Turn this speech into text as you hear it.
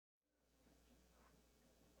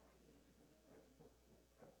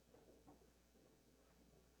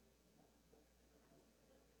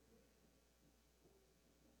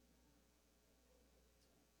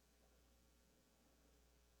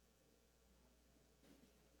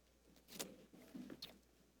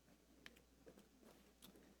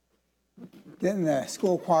Didn't the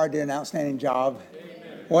school choir do an outstanding job?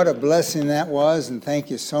 Amen. What a blessing that was, and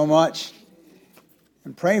thank you so much.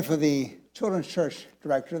 And pray for the children's church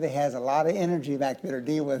director. They has a lot of energy back there to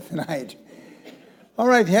deal with tonight. All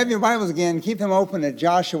right, if you have your Bibles again, keep them open to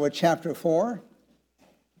Joshua chapter 4.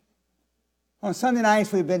 On Sunday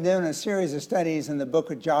nights, we've been doing a series of studies in the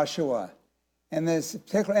book of Joshua. In this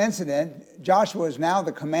particular incident, Joshua is now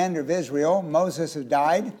the commander of Israel. Moses has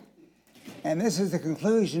died. And this is the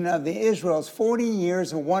conclusion of the Israel's 40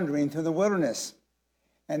 years of wandering through the wilderness.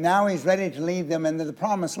 And now he's ready to lead them into the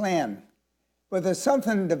promised land. But there's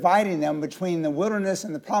something dividing them between the wilderness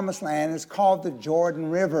and the promised land. It's called the Jordan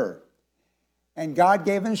River. And God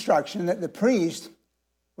gave instruction that the priest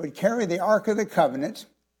would carry the Ark of the Covenant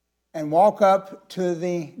and walk up to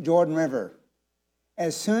the Jordan River.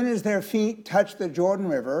 As soon as their feet touched the Jordan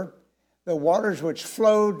River, the waters which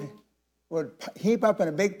flowed would heap up in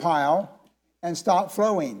a big pile and stop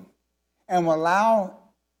flowing, and will allow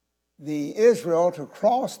the Israel to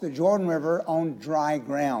cross the Jordan River on dry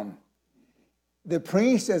ground. The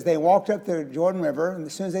priests, as they walked up the Jordan River, and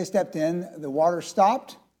as soon as they stepped in, the water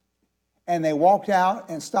stopped, and they walked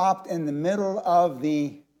out and stopped in the middle of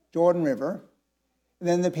the Jordan River. And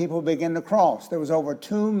then the people began to cross. There was over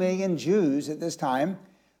 2 million Jews at this time.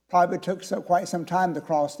 Probably took quite some time to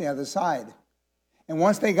cross the other side. And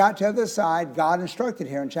once they got to the other side, God instructed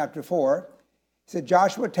here in chapter 4, he said,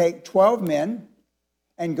 Joshua, take 12 men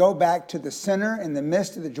and go back to the center in the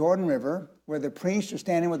midst of the Jordan River, where the priests are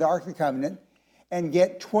standing with the Ark of the Covenant, and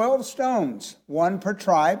get 12 stones, one per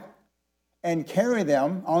tribe, and carry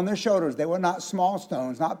them on their shoulders. They were not small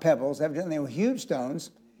stones, not pebbles. Evidently, they were huge stones.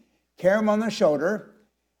 Carry them on their shoulder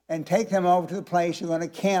and take them over to the place you're going to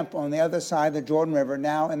camp on the other side of the Jordan River,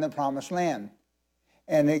 now in the promised land.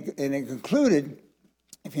 And it concluded,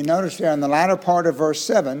 if you notice there in the latter part of verse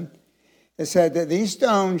 7, it said that these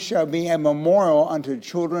stones shall be a memorial unto the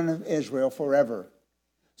children of Israel forever.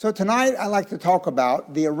 So tonight I'd like to talk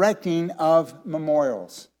about the erecting of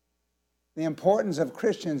memorials, the importance of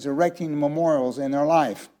Christians erecting memorials in their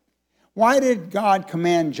life. Why did God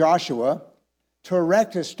command Joshua to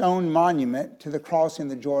erect a stone monument to the crossing of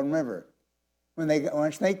the Jordan River?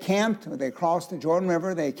 Once they camped, when they crossed the Jordan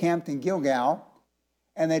River, they camped in Gilgal,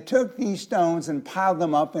 and they took these stones and piled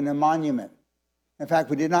them up in a monument. In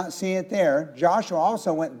fact, we did not see it there. Joshua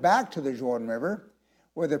also went back to the Jordan River,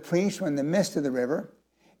 where the priests were in the midst of the river,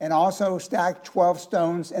 and also stacked 12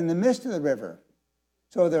 stones in the midst of the river.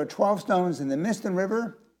 So there are 12 stones in the midst of the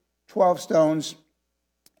river, 12 stones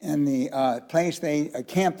in the place they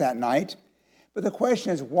camped that night. But the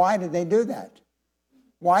question is, why did they do that?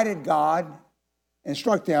 Why did God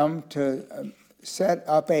instruct them to set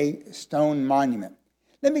up a stone monument?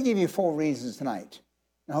 Let me give you 4 reasons tonight.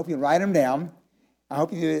 I hope you write them down. I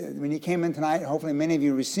hope when you came in tonight, hopefully many of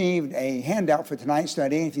you received a handout for tonight's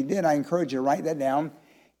study. If you did, I encourage you to write that down.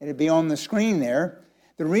 It'll be on the screen there.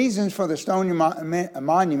 The reasons for the stone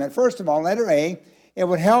monument, first of all, letter A, it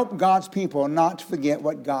would help God's people not to forget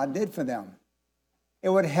what God did for them. It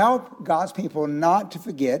would help God's people not to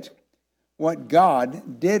forget what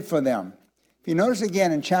God did for them. If you notice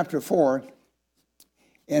again in chapter 4,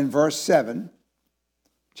 in verse 7,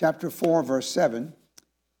 chapter 4, verse 7,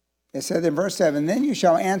 it said in verse 7, then you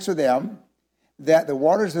shall answer them that the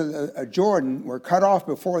waters of Jordan were cut off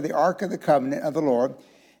before the Ark of the Covenant of the Lord.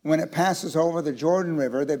 When it passes over the Jordan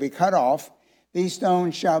River, they be cut off. These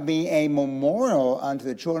stones shall be a memorial unto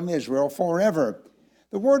the children of Israel forever.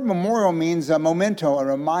 The word memorial means a memento, a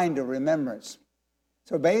reminder, remembrance.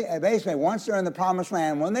 So basically, once they're in the promised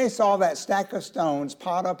land, when they saw that stack of stones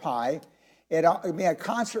piled up high, it would be a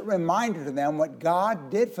constant reminder to them what God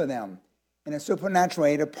did for them in a supernatural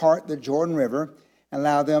way to part the Jordan River and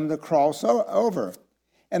allow them to cross over.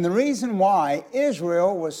 And the reason why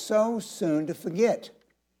Israel was so soon to forget.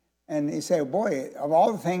 And you say, boy, of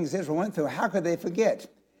all the things Israel went through, how could they forget?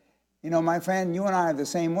 You know, my friend, you and I are the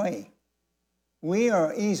same way. We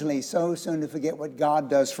are easily so soon to forget what God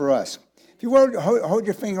does for us. If you will, hold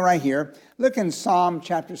your finger right here. Look in Psalm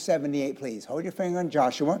chapter 78, please. Hold your finger on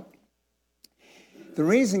Joshua. The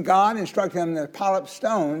reason God instructed them to pile up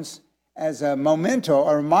stones as a memento,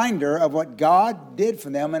 a reminder of what God did for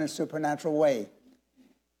them in a supernatural way.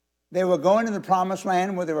 They were going to the promised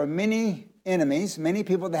land where there were many enemies, many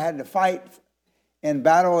people that had to fight in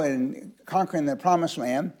battle and conquering the promised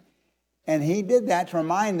land. And he did that to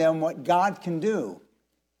remind them what God can do.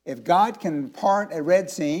 If God can part a Red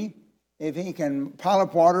Sea, if he can pile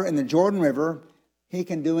up water in the Jordan River, he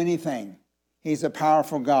can do anything. He's a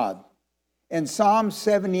powerful God. In Psalm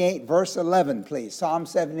 78, verse 11, please. Psalm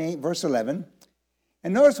 78, verse 11.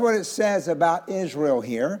 And notice what it says about Israel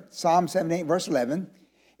here. Psalm 78, verse 11.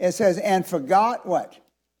 It says, and forgot what?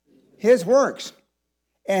 His works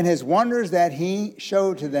and his wonders that he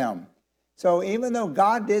showed to them. So even though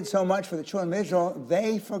God did so much for the children of Israel,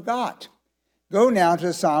 they forgot. Go now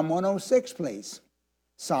to Psalm 106, please.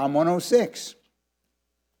 Psalm 106.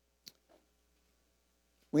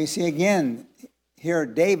 We see again here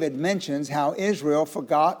David mentions how Israel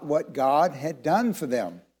forgot what God had done for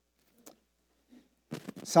them.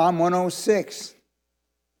 Psalm 106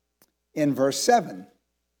 in verse 7.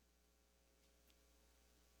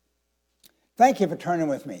 Thank you for turning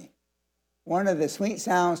with me. One of the sweet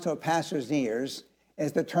sounds to a pastor's ears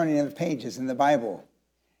is the turning of the pages in the Bible,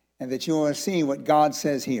 and that you will see what God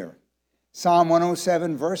says here. Psalm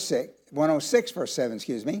 106, verse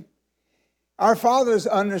 7, Our fathers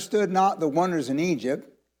understood not the wonders in Egypt.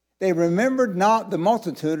 They remembered not the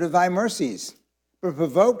multitude of thy mercies, but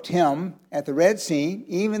provoked him at the Red Sea,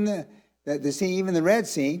 even the Red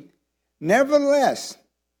Sea. Nevertheless,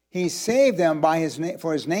 he saved them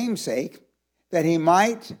for his name's sake, that he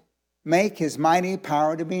might make his mighty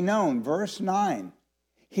power to be known. Verse 9.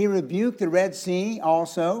 He rebuked the Red Sea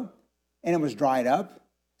also, and it was dried up.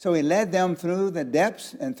 So he led them through the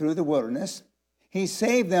depths and through the wilderness. He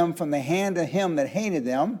saved them from the hand of him that hated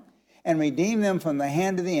them, and redeemed them from the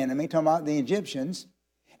hand of the enemy, talking about the Egyptians.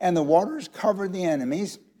 And the waters covered the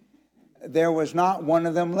enemies. There was not one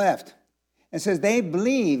of them left. It says, then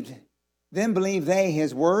believed they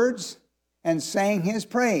his words, and sang his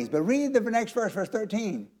praise. But read the next verse, verse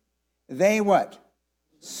 13. They what?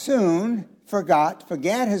 Soon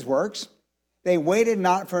forget his works. They waited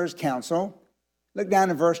not for his counsel. Look down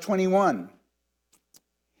in verse 21.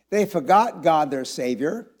 They forgot God their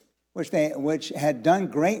Savior, which had done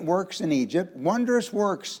great works in Egypt, wondrous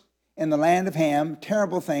works in the land of Ham,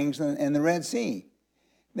 terrible things in the Red Sea.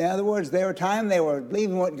 In other words, there were times they were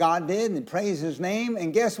believing what God did and praised his name,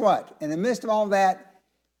 and guess what? In the midst of all that,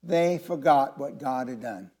 they forgot what God had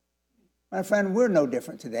done. My friend, we're no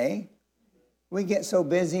different today. We get so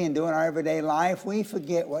busy in doing our everyday life, we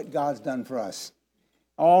forget what God's done for us.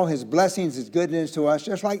 All his blessings, his goodness to us,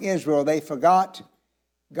 just like Israel, they forgot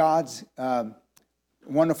God's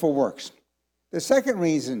wonderful works. The second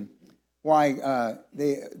reason why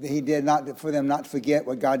he did not for them not to forget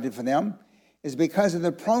what God did for them is because of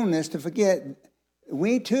the proneness to forget.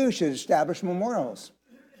 We too should establish memorials.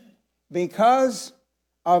 Because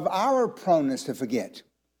of our proneness to forget,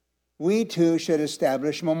 we too should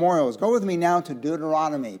establish memorials. Go with me now to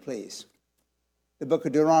Deuteronomy, please. The book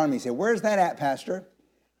of Deuteronomy. Say, where's that at, Pastor?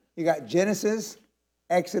 You got Genesis,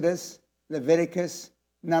 Exodus, Leviticus,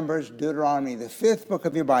 Numbers, Deuteronomy, the fifth book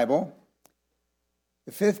of your Bible,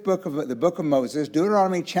 the fifth book of the book of Moses,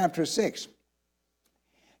 Deuteronomy chapter 6.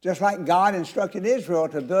 Just like God instructed Israel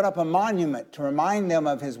to build up a monument to remind them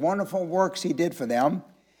of his wonderful works he did for them,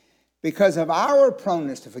 because of our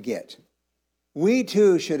proneness to forget, we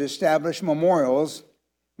too should establish memorials.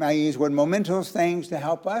 May I use the word mementos, things to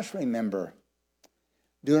help us remember.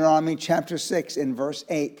 Deuteronomy chapter 6 in verse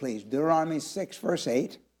 8, please. Deuteronomy 6, verse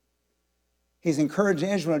 8. He's encouraging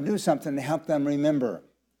Israel to do something to help them remember.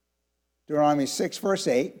 Deuteronomy 6, verse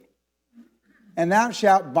 8. And thou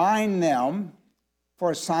shalt bind them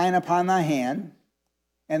for a sign upon thy hand,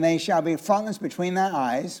 and they shall be frontlets between thy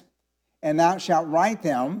eyes, and thou shalt write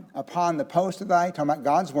them upon the post of thy, talking about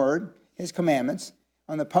God's word, his commandments,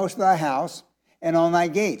 on the post of thy house, and on thy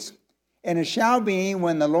gates. And it shall be,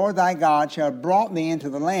 when the Lord thy God shall have brought thee into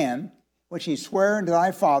the land, which he sware unto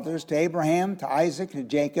thy fathers, to Abraham, to Isaac, to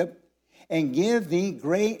Jacob, and give thee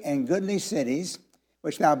great and goodly cities,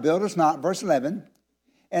 which thou buildest not, verse 11,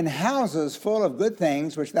 and houses full of good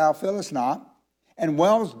things, which thou fillest not, and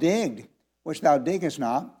wells digged, which thou diggest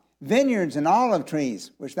not, vineyards and olive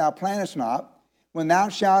trees, which thou plantest not, when thou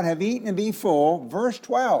shalt have eaten and be full, verse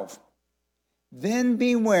 12, then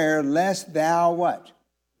beware lest thou what?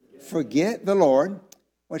 Forget the Lord,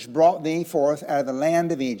 which brought thee forth out of the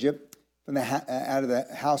land of Egypt, from out of the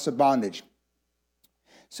house of bondage.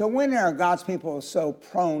 So when are God's people so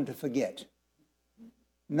prone to forget?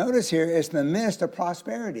 Notice here, it's in the midst of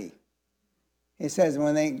prosperity. He says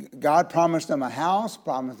God promised them a house,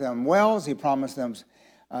 promised them wells, he promised them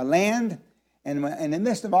land, and in the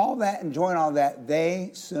midst of all that, enjoying all that,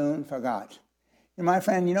 they soon forgot. And my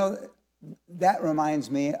friend, that reminds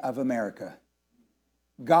me of America.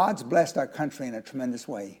 God's blessed our country in a tremendous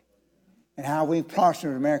way, and how we've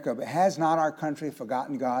prospered in America, but has not our country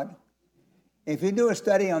forgotten God? If you do a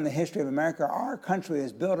study on the history of America, our country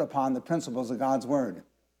is built upon the principles of God's word,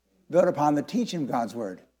 built upon the teaching of God's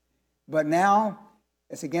word. But now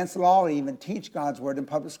it's against the law to even teach God's word in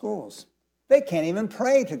public schools. They can't even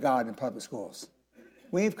pray to God in public schools.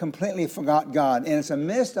 We've completely forgot God, and it's a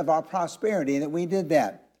midst of our prosperity that we did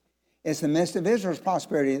that. It's the midst of Israel's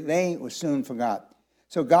prosperity that they were soon forgot.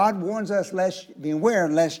 So God warns us, beware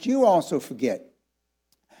lest you also forget.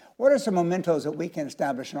 What are some mementos that we can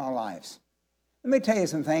establish in our lives? Let me tell you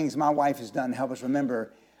some things my wife has done to help us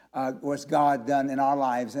remember what's God done in our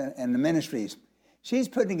lives and the ministries. She's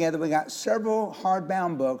put together, we got several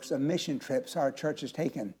hardbound books of mission trips our church has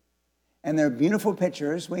taken. And they're beautiful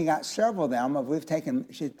pictures. We got several of them.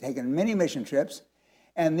 She's taken many mission trips.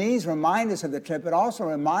 And these remind us of the trip. It also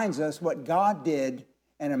reminds us what God did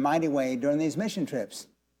in a mighty way during these mission trips.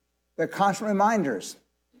 They're constant reminders.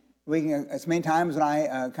 As many times when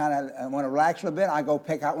I kind of want to relax a little bit, I go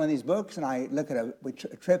pick out one of these books and I look at a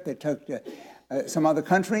trip that took to some other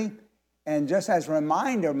country. And just as a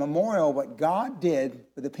reminder, memorial, what God did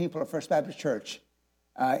with the people of First Baptist Church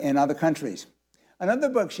in other countries. Another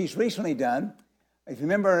book she's recently done, if you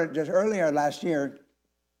remember just earlier last year,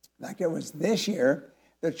 like it was this year,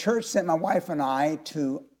 the church sent my wife and I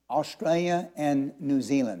to Australia and New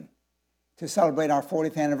Zealand to celebrate our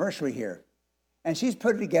 40th anniversary here. And she's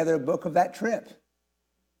put together a book of that trip.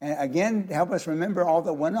 And again, to help us remember all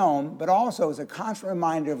that went on, but also as a constant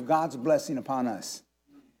reminder of God's blessing upon us.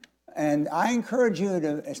 And I encourage you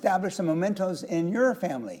to establish some mementos in your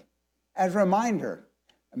family as a reminder.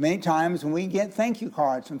 Many times when we get thank you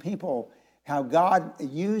cards from people, how God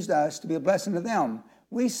used us to be a blessing to them,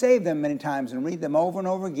 we save them many times and read them over and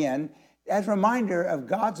over again as a reminder of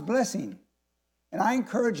God's blessing. And I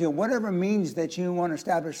encourage you, whatever means that you want to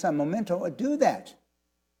establish some memento, do that.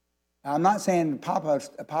 I'm not saying pop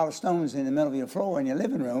a pile of stones in the middle of your floor in your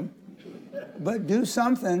living room, but do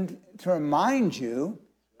something to remind you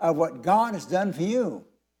of what God has done for you.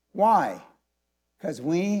 Why? Because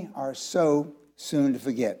we are so soon to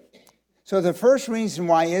forget. So the first reason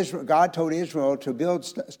why God told Israel to build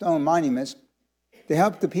stone monuments, to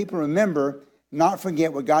help the people remember, not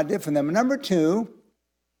forget what God did for them. And number two,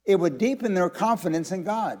 it would deepen their confidence in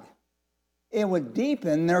God. It would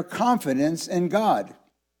deepen their confidence in God.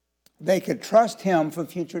 They could trust him for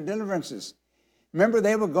future deliverances. Remember,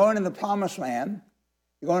 they were going in the promised land.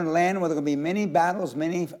 They're going to a land where there will be many battles,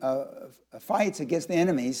 many fights against the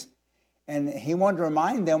enemies. And he wanted to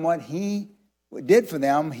remind them what he did for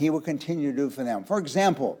them, he will continue to do for them. For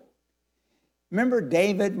example, remember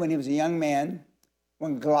David when he was a young man,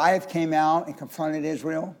 when Goliath came out and confronted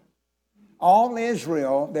Israel? All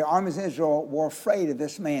Israel, the armies of Israel, were afraid of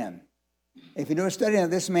this man. If you do a study of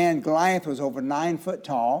this man, Goliath was over 9 foot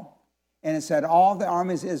tall, and it said all the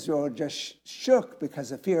armies of Israel just shook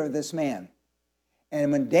because of fear of this man.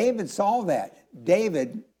 And when David saw that,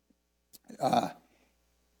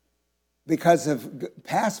 because of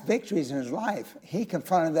past victories in his life, he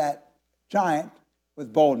confronted that giant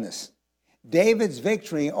with boldness. David's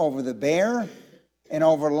victory over the bear and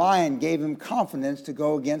over lion gave him confidence to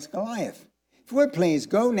go against Goliath. If you would please,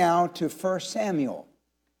 go now to 1 Samuel.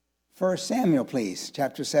 1 Samuel, please,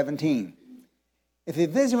 chapter 17. If you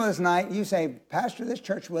visit with us tonight, you say, Pastor, this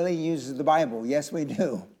church really uses the Bible. Yes, we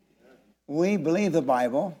do. We believe the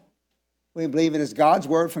Bible. We believe it is God's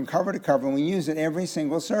word from cover to cover, and we use it every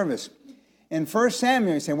single service. In 1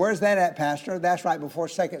 Samuel, you say, where's that at, Pastor? That's right before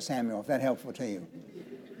 2 Samuel, if that's helpful to you.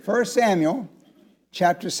 1 Samuel,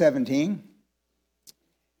 chapter 17.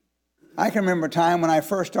 I can remember a time when I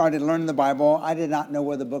first started learning the Bible, I did not know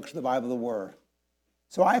where the books of the Bible were.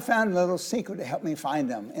 So I found a little secret to help me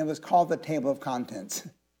find them. It was called the table of contents.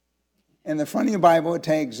 In the front of your Bible, it will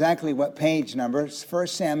tell you exactly what page number 1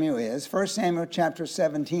 Samuel is. 1 Samuel chapter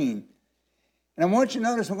 17. And I want you to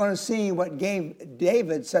notice we're going to see what gave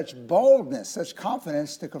David such boldness, such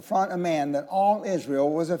confidence to confront a man that all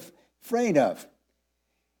Israel was afraid of.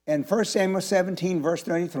 In 1 Samuel 17, verse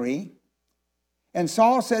 33, and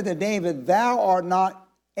Saul said to David, thou art not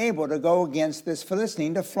able to go against this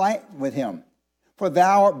Philistine to fight with him, for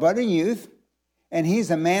thou art but a youth, and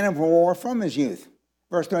he's a man of war from his youth.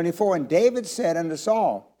 Verse 34, and David said unto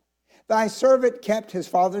Saul, thy servant kept his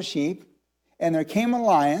father's sheep, and there came a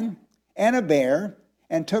lion and a bear,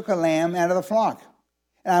 and took a lamb out of the flock.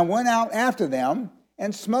 And I went out after them,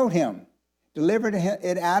 and smote him, delivered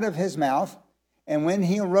it out of his mouth. And when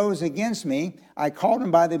he arose against me, I called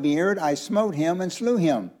him by the beard, I smote him, and slew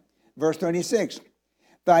him. Verse 36,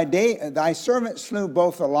 thy servant slew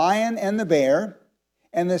both the lion and the bear,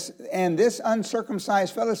 and this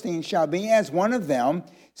uncircumcised Philistine shall be as one of them,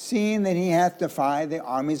 seeing that he hath defied the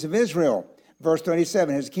armies of Israel. Verse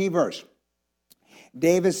 37, his key verse.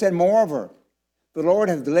 David said, moreover, the Lord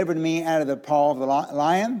hath delivered me out of the paw of the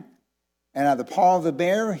lion, and out of the paw of the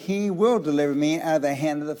bear, he will deliver me out of the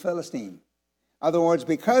hand of the Philistine. In other words,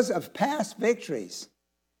 because of past victories,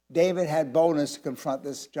 David had boldness to confront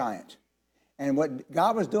this giant. And what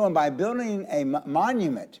God was doing by building a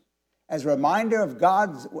monument as a reminder of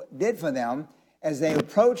God's did for them as they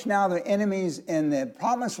approach now their enemies in the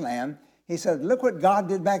promised land. He said, look what God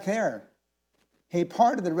did back there. He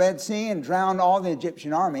parted the Red Sea and drowned all the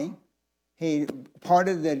Egyptian army. He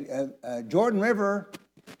parted the Jordan River.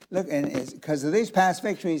 Look, and because of these past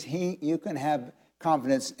victories, you can have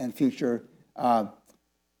confidence in future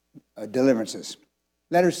deliverances.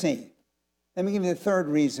 Letter C. Let me give you the third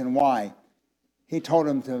reason why he told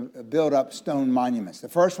them to build up stone monuments. The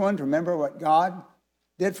first one, to remember what God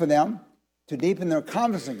did for them, to deepen their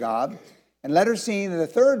confidence in God. And letter C, the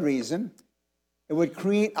third reason, it would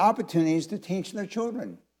create opportunities to teach their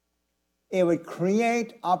children. It would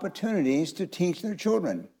create opportunities to teach their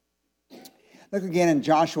children. Look again in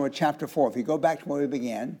Joshua chapter 4. If you go back to where we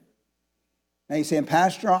began. Now you say,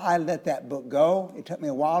 Pastor, I let that book go. It took me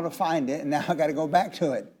a while to find it, and now I got to go back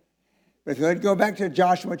to it. But if you would go back to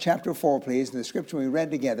Joshua chapter 4, please, the scripture we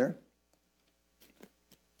read together.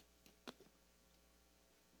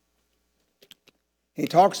 He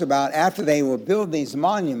talks about after they will build these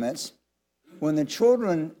monuments, when the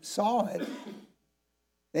children saw it,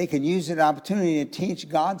 they could use that opportunity to teach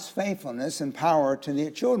God's faithfulness and power to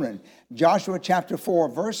their children. Joshua chapter 4,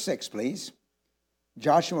 verse 6, please.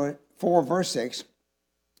 Joshua 4, verse 6.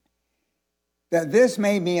 That this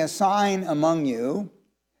may be a sign among you,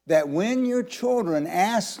 that when your children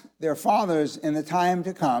ask their fathers in the time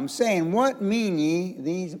to come, saying, what mean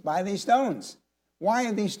ye by these stones? Why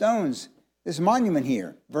are these stones, this monument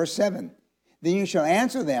here? Verse 7. Then you shall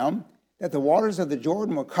answer them, that the waters of the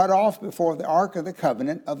Jordan were cut off before the ark of the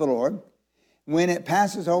covenant of the Lord. When it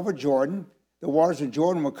passes over Jordan, the waters of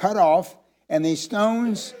Jordan were cut off, and these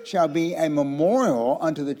stones shall be a memorial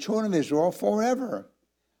unto the children of Israel forever.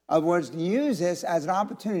 In other words, use this as an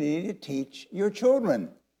opportunity to teach your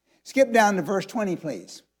children. Skip down to verse 20,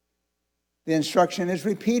 please. The instruction is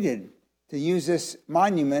repeated to use this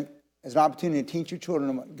monument as an opportunity to teach your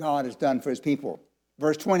children what God has done for his people.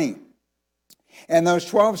 Verse 20. And those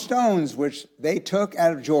 12 stones which they took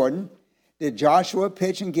out of Jordan did Joshua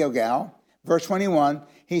pitch in Gilgal. Verse 21,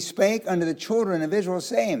 he spake unto the children of Israel,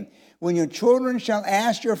 saying, when your children shall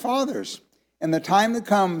ask your fathers in the time to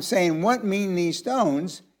come, saying, what mean these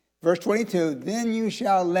stones? Verse 22, then you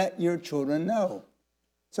shall let your children know.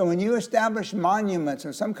 So when you establish monuments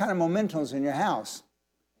or some kind of mementos in your house,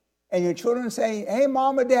 and your children say, hey,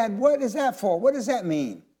 Mom or Dad, what is that for? What does that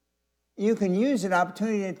mean? You can use an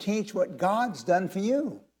opportunity to teach what God's done for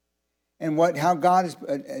you and how God has,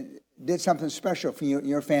 did something special for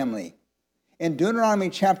your family. In Deuteronomy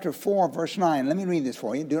chapter 4, verse 9, let me read this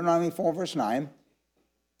for you. Deuteronomy 4, verse 9. It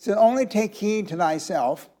says, only take heed to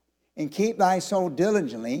thyself and keep thy soul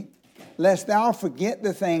diligently, lest thou forget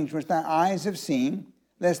the things which thy eyes have seen,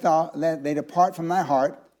 lest they depart from thy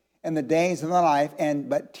heart and the days of thy life,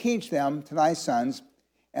 but teach them to thy sons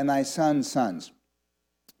and thy sons' sons.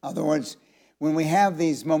 In other words, when we have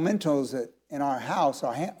these mementos in our house,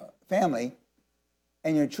 our family,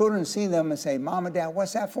 and your children see them and say, Mom and Dad,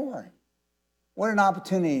 what's that for? What an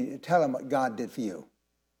opportunity to tell them what God did for you.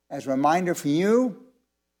 As a reminder for you,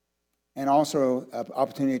 and also an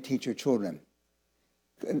opportunity to teach your children.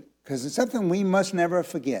 Because it's something we must never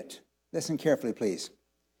forget. Listen carefully, please.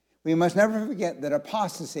 We must never forget that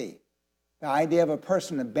apostasy, the idea of a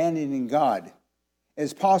person abandoning God,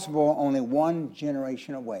 is possible only one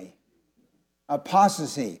generation away.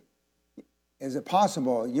 Apostasy, is it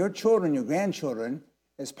possible, your children, your grandchildren,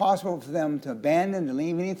 it's possible for them to abandon, to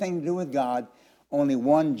leave anything to do with God, only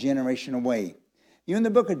one generation away. You in the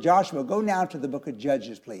book of Joshua, go now to the book of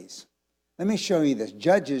Judges, please. Let me show you this.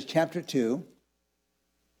 Judges chapter 2.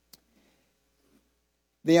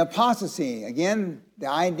 The apostasy, again, the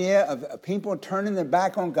idea of people turning their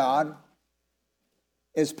back on God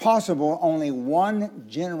is possible only one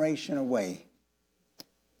generation away.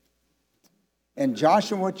 In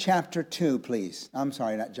Joshua chapter 2, please. I'm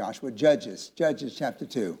sorry, not Joshua, Judges. Judges chapter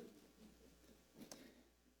 2.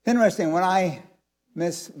 Interesting, when I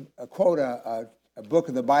misquote a book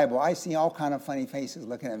of the Bible, I see all kind of funny faces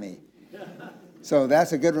looking at me. So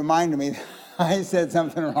that's a good reminder to me that I said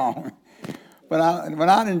something wrong. But we're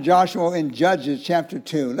not in Joshua, in Judges chapter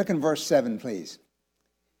 2. Look in verse 7, please.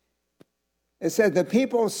 It said, the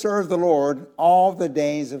people served the Lord all the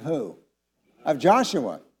days of who? Of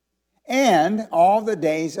Joshua. And all the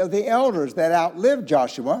days of the elders that outlived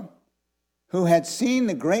Joshua, who had seen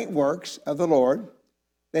the great works of the Lord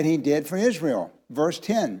that he did for Israel. Verse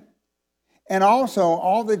 10. And also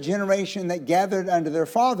all the generation that gathered unto their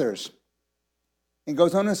fathers. It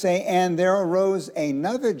goes on to say, and there arose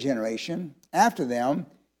another generation after them,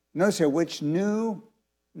 notice here, which knew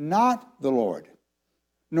not the Lord,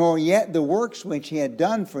 nor yet the works which he had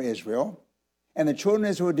done for Israel. And the children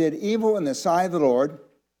of Israel did evil in the sight of the Lord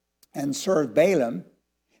and served Balaam.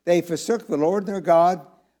 They forsook the Lord their God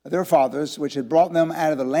of their fathers, which had brought them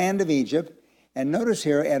out of the land of Egypt. And notice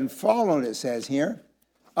here, and followed, it says here,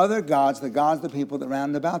 other gods, the gods of the people that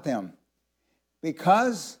round about them.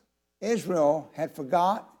 Because Israel had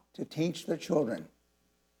forgot to teach their children,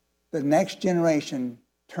 the next generation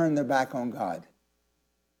turned their back on God.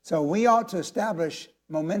 So we ought to establish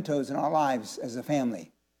mementos in our lives as a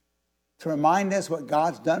family to remind us what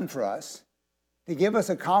God's done for us, to give us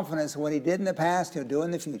a confidence in what he did in the past, he'll do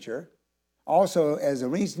in the future, also as a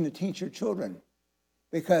reason to teach your children.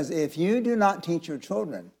 Because if you do not teach your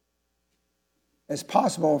children, it's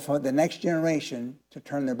possible for the next generation to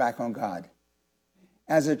turn their back on God.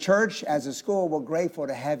 As a church, as a school, we're grateful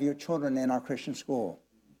to have your children in our Christian school.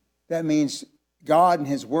 That means God and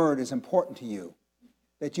his word is important to you.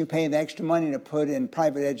 That you pay the extra money to put in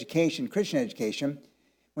private education, Christian education,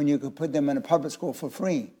 when you could put them in a public school for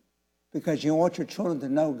free. Because you want your children to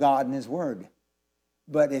know God and his word.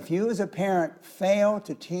 But if you as a parent fail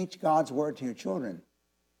to teach God's word to your children,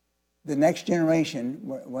 the next generation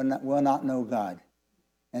will not know God.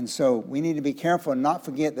 And so we need to be careful and not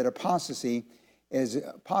forget that apostasy is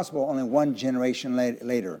possible only one generation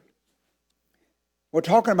later. We're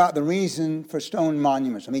talking about the reason for stone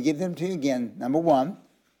monuments. Let me give them to you again. Number one,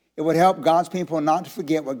 it would help God's people not to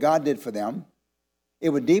forget what God did for them. It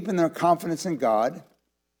would deepen their confidence in God.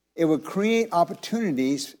 It would create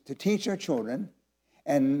opportunities to teach their children.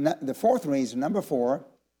 And the fourth reason, number four,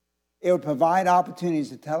 it would provide opportunities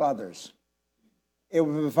to tell others. It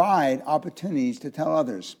would provide opportunities to tell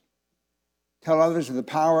others. Tell others of the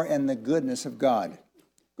power and the goodness of God.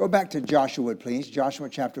 Go back to Joshua, please. Joshua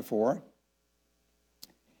chapter 4.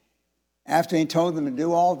 After he told them to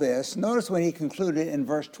do all this, notice what he concluded in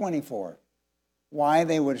verse 24. Why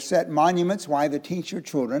they would set monuments, why they teach your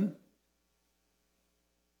children.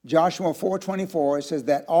 Joshua 4:24 says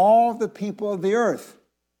that all the people of the earth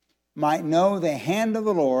might know the hand of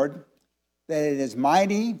the Lord, that it is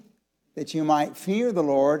mighty, that you might fear the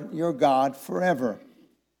Lord your God forever.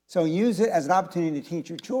 So use it as an opportunity to teach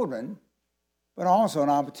your children, but also an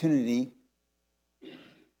opportunity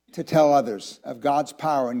to tell others of God's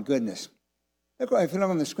power and goodness. Look, if you look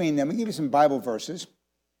on the screen, let me give you some Bible verses.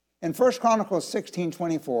 In 1 Chronicles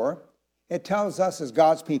 16:24, it tells us as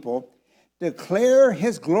God's people, declare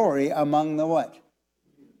his glory among the what?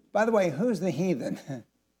 By the way, who's the heathen?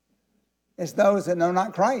 It's those that know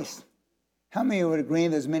not Christ. How many would agree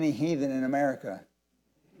there's many heathen in America?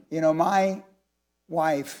 You know, my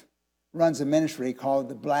wife runs a ministry called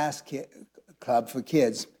the Blast Club for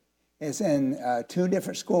Kids. It's in two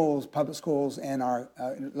different schools, public schools, in our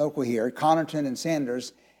local here, Connerton and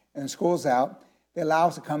Sanders, and schools out. They allow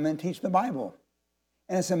us to come in and teach the Bible.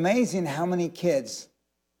 And it's amazing how many kids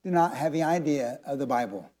do not have the idea of the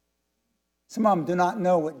Bible. Some of them do not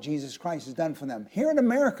know what Jesus Christ has done for them. Here in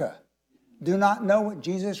America, do not know what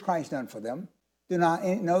Jesus Christ done for them. Do not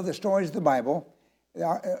know the stories of the Bible.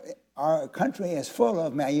 Our country is full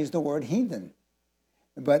of, may I use the word, heathen.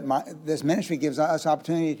 But this ministry gives us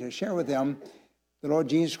opportunity to share with them the Lord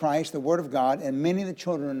Jesus Christ, the Word of God, and many of the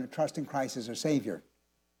children trust in Christ as their Savior.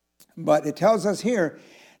 But it tells us here,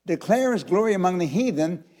 declare his glory among the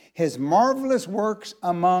heathen, his marvelous works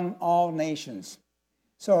among all nations.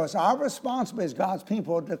 So it's our responsibility as God's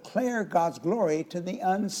people to declare God's glory to the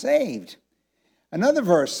unsaved. Another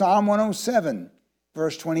verse, Psalm 107,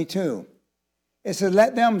 verse 22. It says,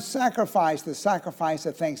 let them sacrifice the sacrifice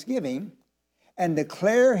of thanksgiving and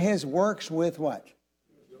declare his works with what?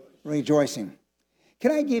 Rejoicing.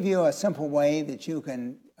 Can I give you a simple way that you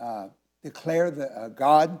can declare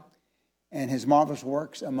God and his marvelous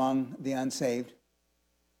works among the unsaved?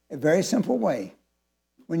 A very simple way.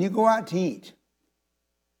 When you go out to eat,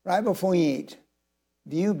 right before you eat,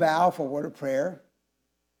 do you bow for a word of prayer?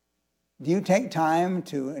 Do you take time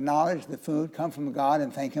to acknowledge the food come from God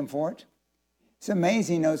and thank him for it? It's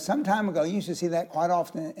amazing. You know, some time ago, you used to see that quite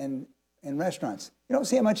often in restaurants. You don't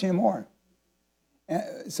see it much anymore.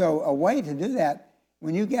 So a way to do that,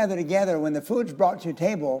 when you gather together, when the food's brought to your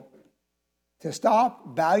table, to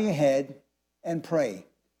stop, bow your head, and pray.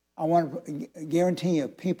 I want to guarantee you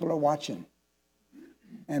people are watching.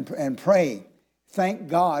 And pray. Thank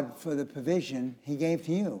God for the provision he gave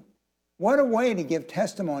to you. What a way to give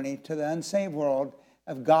testimony to the unsaved world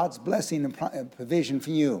of God's blessing and provision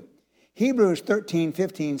for you. Hebrews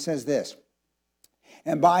 13:15 says this,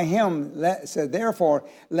 and by him, therefore,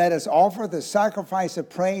 let us offer the sacrifice of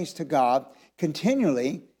praise to God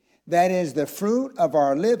continually, that is the fruit of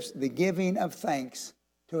our lips, the giving of thanks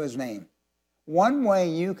to his name. One way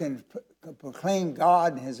you can proclaim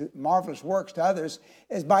God and his marvelous works to others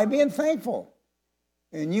is by being thankful.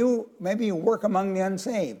 And maybe you work among the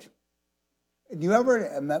unsaved. Do you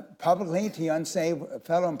ever, publicly to your unsaved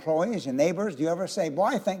fellow employees, your neighbors, do you ever say, boy,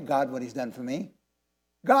 I thank God what he's done for me.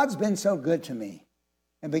 God's been so good to me.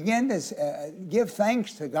 And begin to give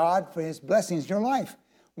thanks to God for his blessings in your life.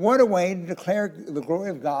 What a way to declare the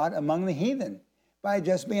glory of God among the heathen, by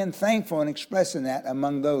just being thankful and expressing that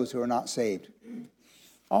among those who are not saved.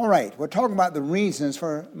 All right, we're talking about the reasons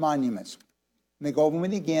for monuments. Let me go over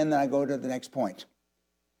with it again, then I go to the next point.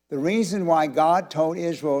 The reason why God told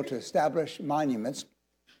Israel to establish monuments,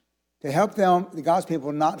 to help them, the God's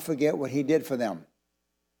people, not forget what he did for them.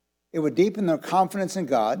 It would deepen their confidence in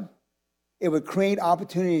God. It would create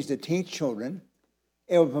opportunities to teach children.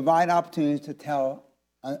 It would provide opportunities to tell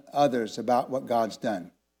others about what God's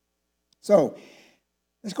done. So,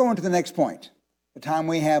 let's go on to the next point. The time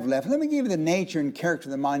we have left. Let me give you the nature and character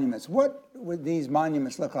of the monuments. What would these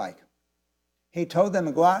monuments look like? He told them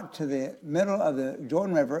to go out to the middle of the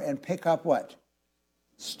Jordan River and pick up what?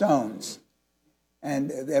 Stones.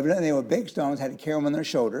 And evidently they were big stones, had to carry them on their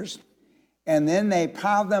shoulders. And then they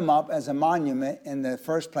piled them up as a monument in the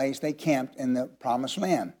first place they camped in the Promised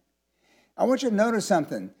Land. I want you to notice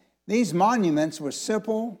something. These monuments were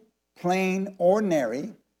simple, plain,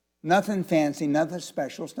 ordinary, nothing fancy, nothing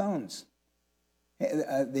special stones.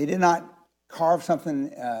 They did not carve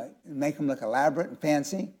something, make them look elaborate and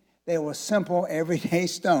fancy. They were simple, everyday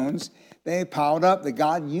stones they piled up that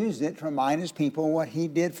God used it to remind his people what he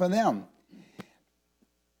did for them.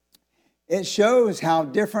 It shows how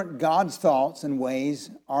different God's thoughts and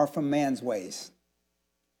ways are from man's ways.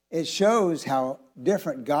 It shows how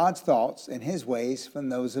different God's thoughts and his ways from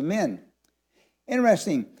those of men.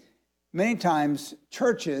 Interesting, many times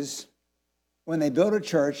churches, when they build a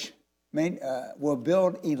church, will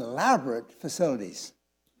build elaborate facilities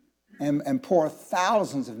and pour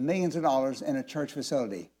thousands of millions of dollars in a church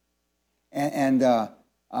facility. And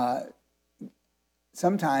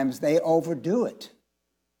sometimes they overdo it.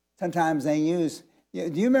 Sometimes they use,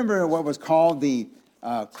 do you remember what was called the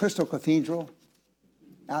Crystal Cathedral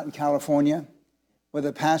out in California, where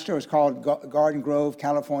the pastor was called Garden Grove,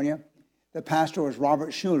 California? The pastor was Robert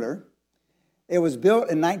Schuller. It was built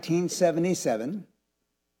in 1977,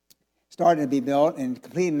 started to be built and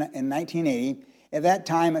completed in 1980. At that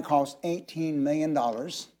time, it cost $18 million,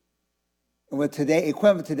 with today,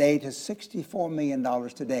 equivalent today to $64 million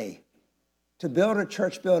today. To build a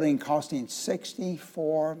church building costing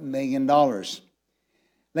 $64 million.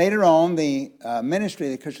 Later on, the ministry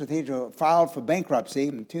of the Crystal Cathedral filed for bankruptcy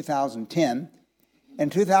in 2010. In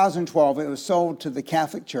 2012, it was sold to the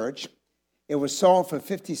Catholic Church. It was sold for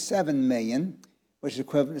 $57 million, which is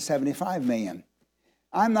equivalent to $75 million.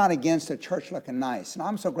 I'm not against a church looking nice, and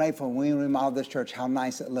I'm so grateful when we remodel this church how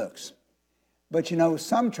nice it looks. But you know,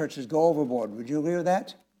 some churches go overboard. Would you agree with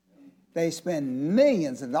that? They spend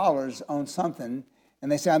millions of dollars on something,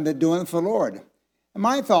 and they say, I'm doing it for the Lord. And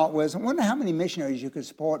my thought was, I wonder how many missionaries you could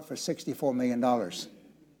support for $64 million. I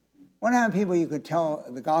wonder how many people you could tell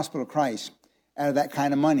the gospel of Christ out of that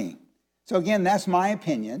kind of money. So again, that's my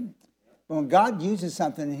opinion. But when God uses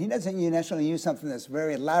something, he doesn't necessarily use something that's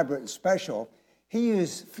very elaborate and special. He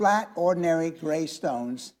used flat, ordinary gray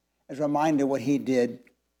stones as a reminder of what he did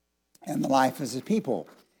in the life of his people.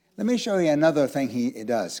 Let me show you another thing he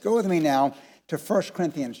does. Go with me now to 1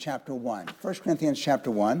 Corinthians chapter 1. 1 Corinthians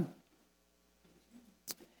chapter 1.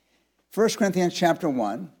 1 Corinthians chapter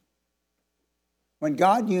 1. When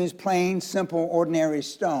God used plain, simple, ordinary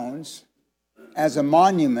stones as a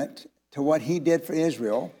monument to what he did for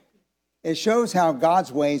Israel, it shows how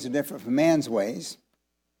God's ways are different from man's ways.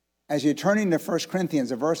 As you're turning to 1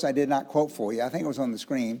 Corinthians, a verse I did not quote for you, I think it was on the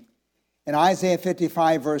screen. In Isaiah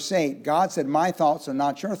 55, verse 8, God said, my thoughts are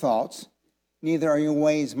not your thoughts, neither are your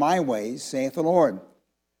ways my ways, saith the Lord.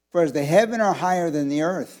 For as the heaven are higher than the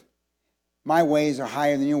earth, my ways are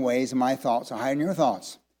higher than your ways, and my thoughts are higher than your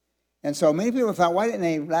thoughts. And so many people thought, why didn't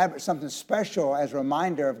they elaborate something special as a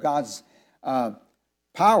reminder of God's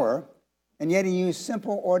power, and yet he used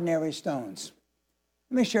simple, ordinary stones?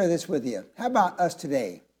 Let me share this with you. How about us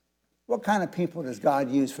today? What kind of people does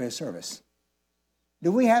God use for his service?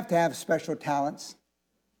 Do we have to have special talents,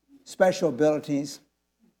 special abilities,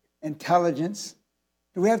 intelligence?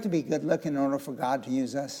 Do we have to be good looking in order for God to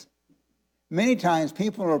use us? Many times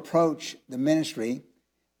people approach the ministry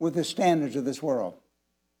with the standards of this world.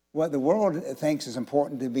 What the world thinks is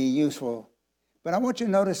important to be useful. But I want you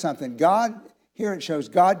to notice something. God, here it shows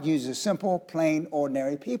God uses simple, plain,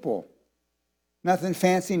 ordinary people. Nothing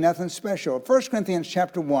fancy, nothing special. 1 Corinthians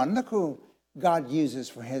chapter 1, look who God uses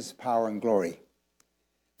for his power and glory.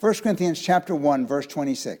 1 Corinthians chapter 1, verse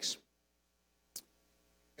 26.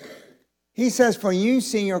 He says, for you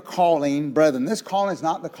see your calling, brethren. This calling is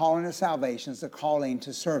not the calling of salvation, it's the calling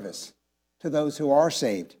to service to those who are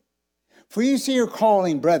saved. For you see your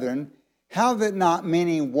calling, brethren, how that not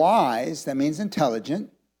many wise, that means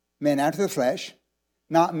intelligent, men after the flesh,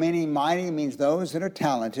 not many mighty, means those that are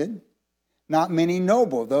talented, not many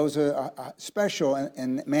noble, those who are special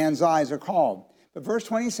in man's eyes are called. But verse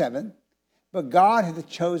 27, but God hath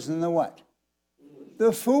chosen the what?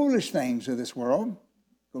 The foolish things of this world.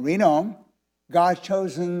 Read on. God's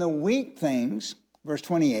chosen the weak things, verse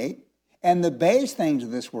 28, and the base things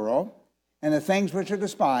of this world, and the things which are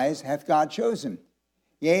despised hath God chosen.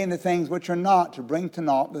 Yea, and the things which are not, to bring to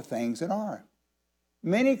naught the things that are.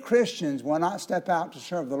 Many Christians will not step out to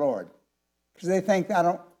serve the Lord because they think, I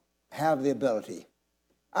don't have the ability.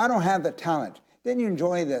 I don't have the talent. Didn't you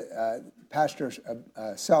enjoy the pastor's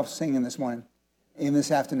self-singing this morning, even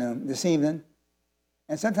this afternoon, this evening?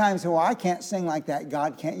 And sometimes say, well, I can't sing like that.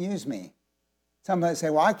 God can't use me. Somebody say,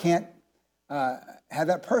 well, I can't have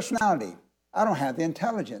that personality. I don't have the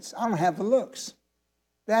intelligence. I don't have the looks.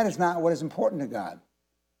 That is not what is important to God.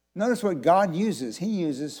 Notice what God uses. He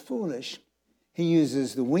uses foolish. He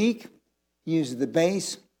uses the weak. He uses the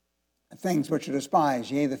base, the things which are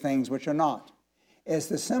despised, yea, the things which are not. It's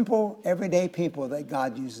the simple, everyday people that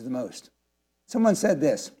God uses the most. Someone said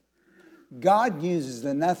this, God uses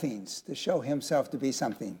the nothings to show himself to be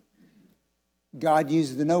something. God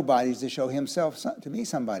uses the nobodies to show himself to be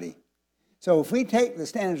somebody. So if we take the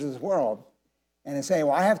standards of this world and say,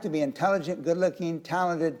 well, I have to be intelligent, good-looking,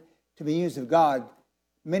 talented to be used of God,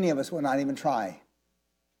 many of us will not even try.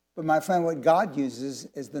 But my friend, what God uses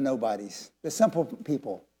is the nobodies, the simple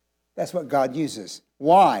people. That's what God uses.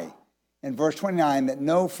 Why? In verse 29, that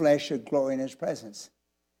no flesh should glory in his presence.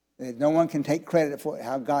 That no one can take credit for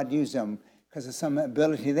how God used them because of some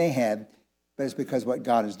ability they had, but it's because of what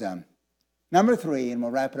God has done. Number 3, and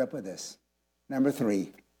we'll wrap it up with this. Number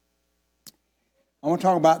 3, I want to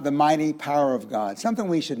talk about the mighty power of God, something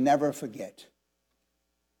we should never forget.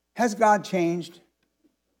 Has God changed?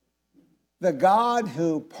 The God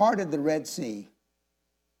who parted the Red Sea,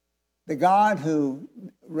 the God who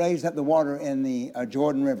raised up the water in the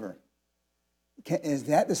Jordan River, is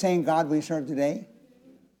that the same God we serve today?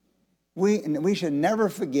 We should never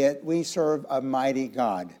forget we serve a mighty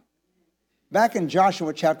God. Back in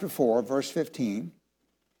Joshua chapter 4, verse 15,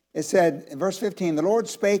 it said, in verse 15, the Lord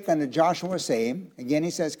spake unto Joshua, saying, again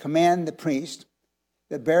he says, command the priest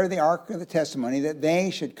that bear the ark of the testimony, that they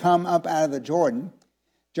should come up out of the Jordan.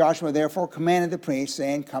 Joshua therefore commanded the priest,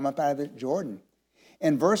 saying, come up out of the Jordan.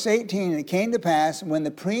 In verse 18, it came to pass, when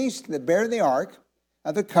the priests that bear the ark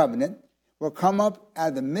of the covenant were come up out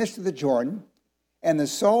of the midst of the Jordan, and the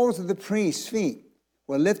soles of the priests' feet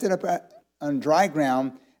were lifted up on dry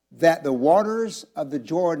ground, that the waters of the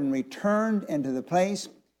Jordan returned into the place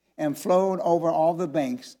and flowed over all the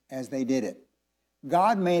banks as they did it.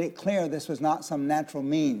 God made it clear this was not some natural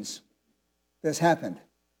means this happened.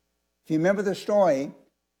 If you remember the story,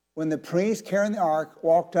 when the priests carrying the ark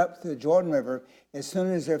walked up to the Jordan River, as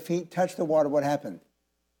soon as their feet touched the water, what happened?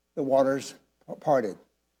 The waters parted.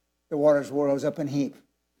 The waters rose up in heap.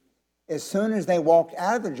 As soon as they walked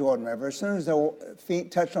out of the Jordan River, as soon as their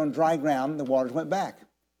feet touched on dry ground, the waters went back.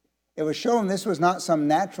 It was showing this was not some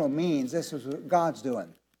natural means. This was what God's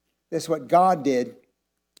doing. This is what God did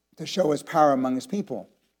to show his power among his people.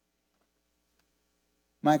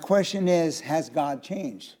 My question is, has God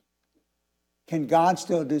changed? Can God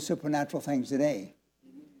still do supernatural things today?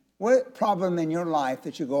 What problem in your life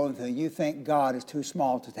that you're going through you think God is too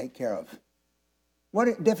small to take care of?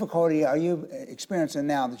 What difficulty are you experiencing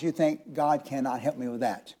now that you think God cannot help me with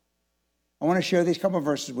that? I want to share these couple of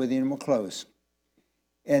verses with you and we'll close.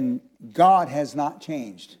 And God has not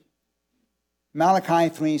changed. Malachi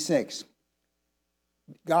 3:6.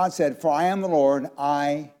 God said, for I am the Lord,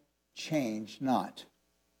 I change not.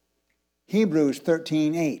 Hebrews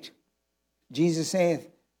 13:8.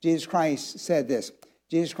 Jesus Christ said this.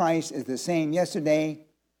 Jesus Christ is the same yesterday,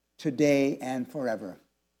 today, and forever.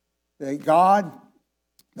 The God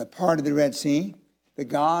that parted the Red Sea, the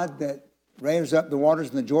God that raised up the waters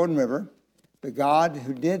in the Jordan River, the God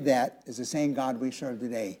who did that is the same God we serve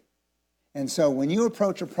today. And so when you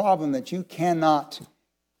approach a problem that you cannot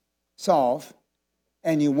solve,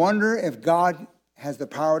 and you wonder if God has the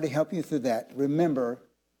power to help you through that, remember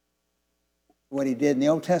what he did in the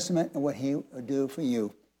Old Testament and what he would do for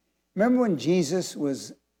you. Remember when Jesus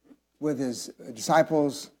was with his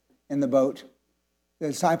disciples in the boat? The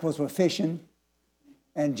disciples were fishing,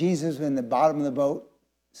 and Jesus was in the bottom of the boat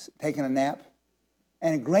taking a nap.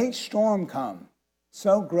 And a great storm come,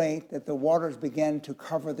 so great that the waters began to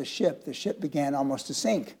cover the ship. The ship began almost to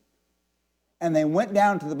sink. And they went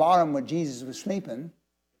down to the bottom where Jesus was sleeping.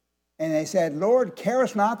 And they said, Lord,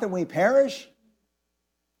 carest not that we perish?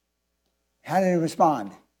 How did he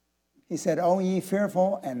respond? He said, O ye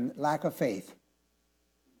fearful and lack of faith.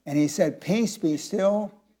 And he said, peace be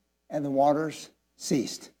still, and the waters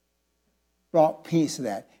ceased. Brought peace to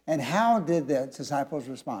that. And how did the disciples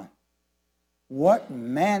respond? What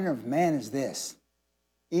manner of man is this?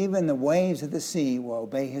 Even the waves of the sea will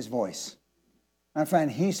obey his voice. My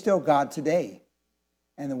friend, he's still God today.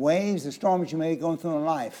 And the waves, the storms you may be going through in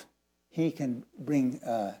life, he can bring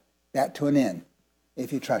that to an end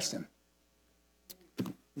if you trust him.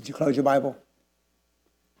 Did you close your Bible?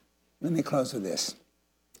 Let me close with this.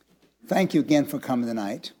 Thank you again for coming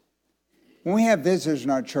tonight. When we have visitors in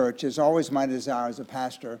our church, it's always my desire as a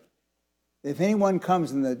pastor, if anyone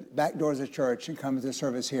comes in the back doors of the church and comes to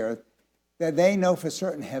service here, that they know for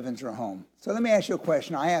certain heaven's their home. So let me ask you a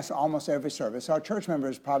question. I ask almost every service. Our church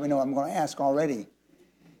members probably know what I'm going to ask already.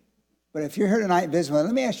 But if you're here tonight visiting,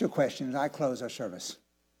 let me ask you a question as I close our service.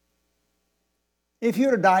 If you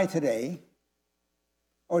were to die today,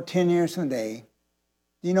 or 10 years from today,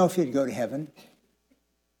 do you know if you'd go to heaven?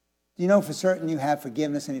 Do you know for certain you have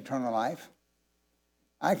forgiveness and eternal life?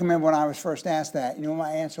 I can remember when I was first asked that. You know what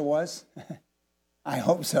my answer was? I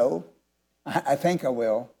hope so. I think I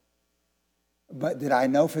will. But did I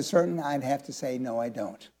know for certain? I'd have to say, no, I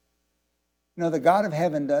don't. You know, the God of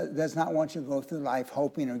heaven does not want you to go through life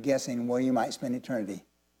hoping or guessing where you might spend eternity.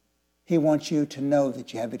 He wants you to know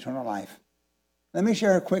that you have eternal life. Let me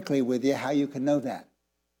share quickly with you how you can know that.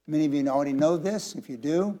 Many of you already know this. If you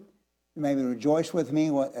do, you maybe rejoice with me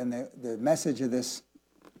in the message of this,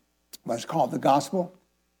 what's called the gospel.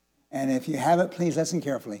 And if you have it, please listen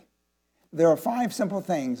carefully. There are 5 simple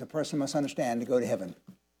things a person must understand to go to heaven.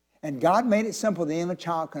 And God made it simple that even a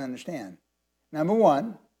child can understand. Number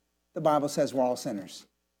 1, the Bible says we're all sinners.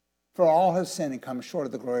 For all have sinned and come short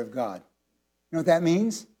of the glory of God. You know what that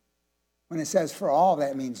means? When it says for all,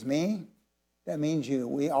 that means me. That means you.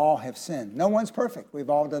 We all have sinned. No one's perfect.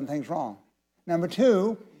 We've all done things wrong. Number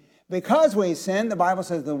 2, because we sin, the Bible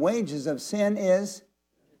says the wages of sin is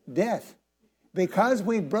death. Because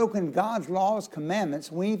we've broken God's laws,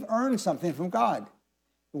 commandments, we've earned something from God.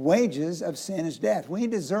 The wages of sin is death. We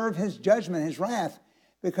deserve his judgment, his wrath,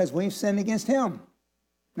 because we've sinned against him.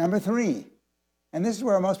 Number 3, and this is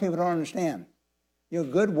where most people don't understand. Your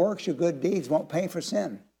good works, your good deeds won't pay for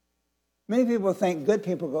sin. Many people think good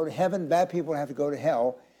people go to heaven, bad people have to go to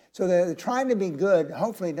hell. So they're trying to be good,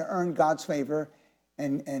 hopefully to earn God's favor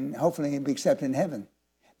and hopefully be accepted in heaven.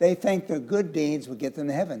 They think their good deeds will get them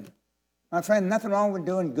to heaven. My friend, nothing wrong with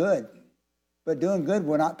doing good, but doing good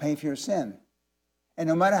will not pay for your sin. And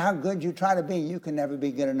no matter how good you try to be, you can never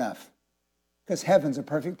be good enough. Because heaven's a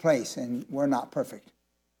perfect place and we're not perfect.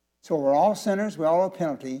 So we're all sinners, we all have a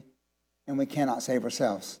penalty, and we cannot save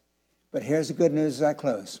ourselves. But here's the good news as I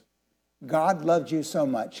close. God loved you so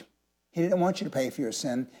much. He didn't want you to pay for your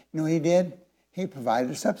sin. You know what he did? He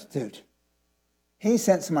provided a substitute. He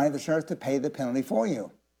sent somebody to this earth to pay the penalty for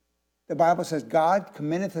you. The Bible says God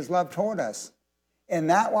commendeth his love toward us.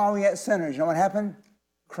 And that while we yet sinners, you know what happened?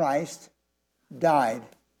 Christ died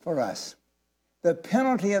for us. The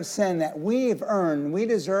penalty of sin that we've earned, we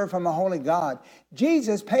deserve from a holy God,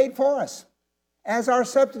 Jesus paid for us. As our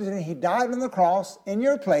substitute, he died on the cross in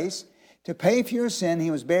your place to pay for your sin.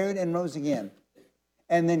 He was buried and rose again.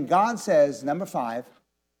 And then God says, number 5,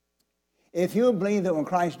 if you believe that when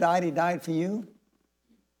Christ died, he died for you,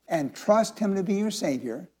 and trust him to be your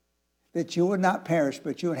Savior, that you would not perish,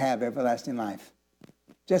 but you would have everlasting life.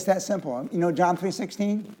 Just that simple. You know John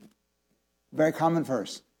 3:16? Very common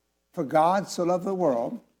verse. For God so loved the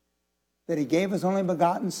world that he gave his only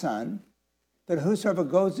begotten Son, that whosoever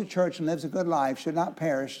goes to church and lives a good life should not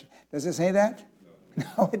perish. Does it say that?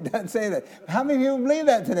 No, it doesn't say that. How many of you believe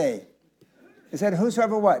that today? It said,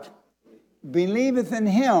 whosoever what? Believeth in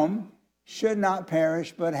him should not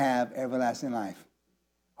perish, but have everlasting life.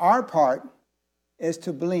 Our part is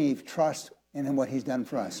to believe, trust in what he's done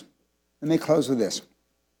for us. Let me close with this.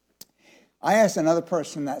 I asked another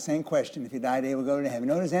person that same question, if he died today, would go to heaven. You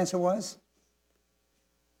know what his answer was?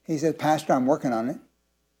 He said, Pastor, I'm working on it.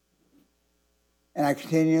 And I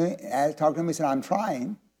continued, I talked to him, he said, I'm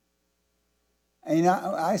trying. And you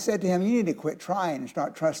know, I said to him, you need to quit trying and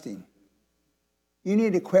start trusting. You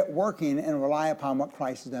need to quit working and rely upon what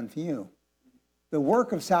Christ has done for you. The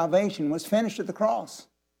work of salvation was finished at the cross.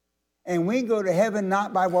 And we go to heaven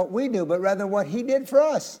not by what we do, but rather what he did for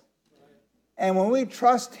us. And when we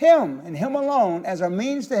trust him and him alone as our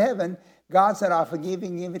means to heaven, God said, I'll forgive you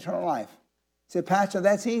and give eternal life. He said, Pastor,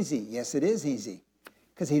 that's easy. Yes, it is easy,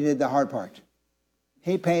 because he did the hard part.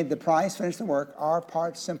 He paid the price, finished the work. Our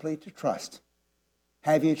part simply to trust.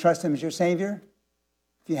 Have you trusted him as your Savior?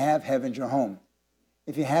 If you have, heaven's your home.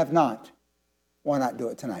 If you have not, why not do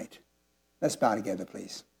it tonight? Let's bow together,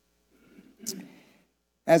 please.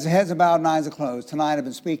 As the heads are bowed and eyes are closed, tonight I've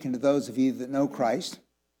been speaking to those of you that know Christ.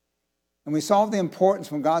 And we saw the importance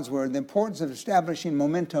from God's Word, the importance of establishing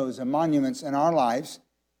mementos and monuments in our lives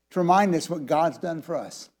to remind us what God's done for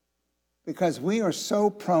us. Because we are so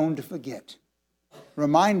prone to forget.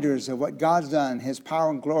 Reminders of what God's done, his power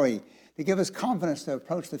and glory, to give us confidence to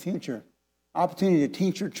approach the future. Opportunity to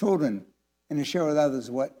teach your children and to share with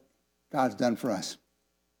others what God's done for us.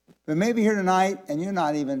 But maybe here tonight, and you're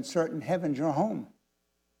not even certain heaven's your home.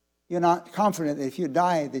 You're not confident that if you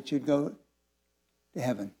die that you'd go to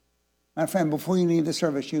heaven. My friend, before you leave the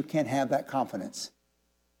service, you can have that confidence.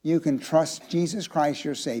 You can trust Jesus Christ,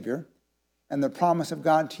 your Savior, and the promise of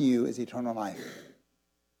God to you is eternal life.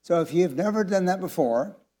 So if you've never done that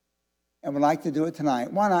before and would like to do it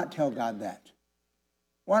tonight, why not tell God that?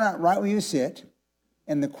 Why not, right where you sit,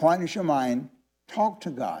 in the quietness of your mind, talk to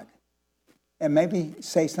God and maybe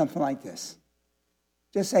say something like this.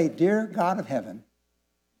 Just say, "Dear God of heaven,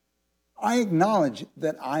 I acknowledge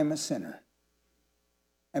that I'm a sinner.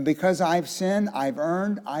 And because I've sinned,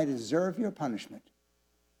 I deserve your punishment.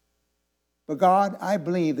 But God, I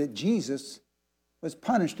believe that Jesus was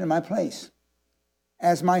punished in my place.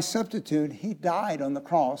 As my substitute, he died on the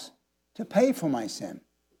cross to pay for my sin.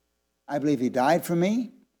 I believe he died for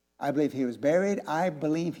me. I believe he was buried. I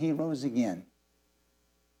believe he rose again.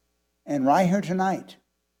 And right here tonight,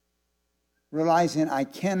 realizing I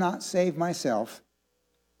cannot save myself,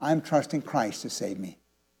 I'm trusting Christ to save me.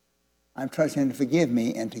 I'm trusting him to forgive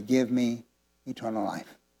me and to give me eternal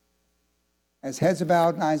life." As heads are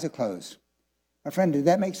bowed and eyes are closed. My friend, did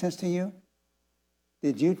that make sense to you?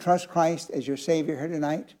 Did you trust Christ as your Savior here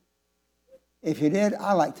tonight? If you did,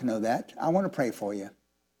 I'd like to know that. I want to pray for you.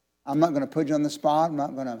 I'm not going to put you on the spot. I'm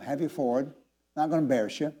not going to have you forward. I'm not going to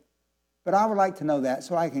embarrass you. But I would like to know that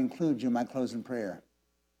so I can include you in my closing prayer.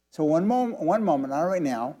 So one moment, not right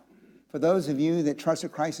now, for those of you that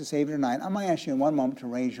trusted Christ as Savior tonight, I'm going to ask you in one moment to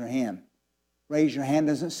raise your hand. Raise your hand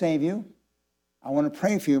doesn't save you. I want to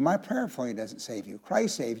pray for you. My prayer for you doesn't save you.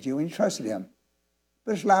 Christ saved you when you trusted him.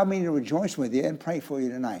 But it's allowed me to rejoice with you and pray for you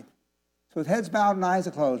tonight. So with heads bowed and eyes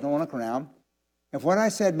are closed, don't want to look around. If what I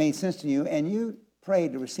said made sense to you and you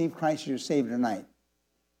prayed to receive Christ as your Savior tonight,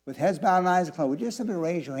 with heads bowed and eyes are closed, would you just simply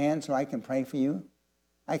raise your hand so I can pray for you?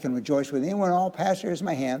 I can rejoice with you. Anyone, all, Pastor, here's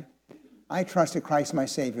my hand. I trusted Christ my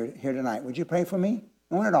Savior here tonight. Would you pray for me?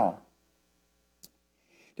 No one at all.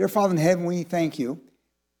 Dear Father in heaven, we thank you,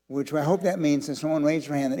 which I hope that means, since no one raised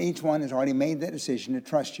their hand, that each one has already made that decision to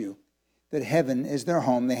trust you, that heaven is their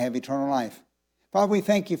home, they have eternal life. Father, we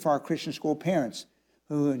thank you for our Christian school parents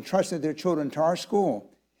who entrusted their children to our school.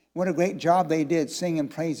 What a great job they did singing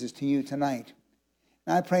praises to you tonight.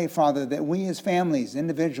 And I pray, Father, that we as families,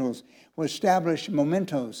 individuals, will establish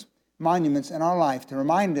mementos, monuments in our life to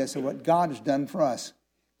remind us of what God has done for us.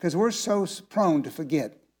 Because we're so prone to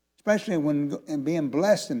forget, especially when being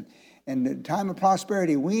blessed and in the time of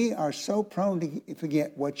prosperity, we are so prone to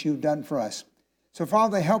forget what you've done for us. So,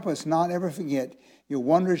 Father, help us not ever forget your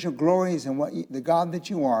wonders, your glories, and the God that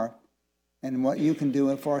you are, and what you can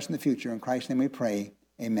do for us in the future. In Christ's name we pray.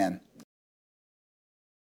 Amen.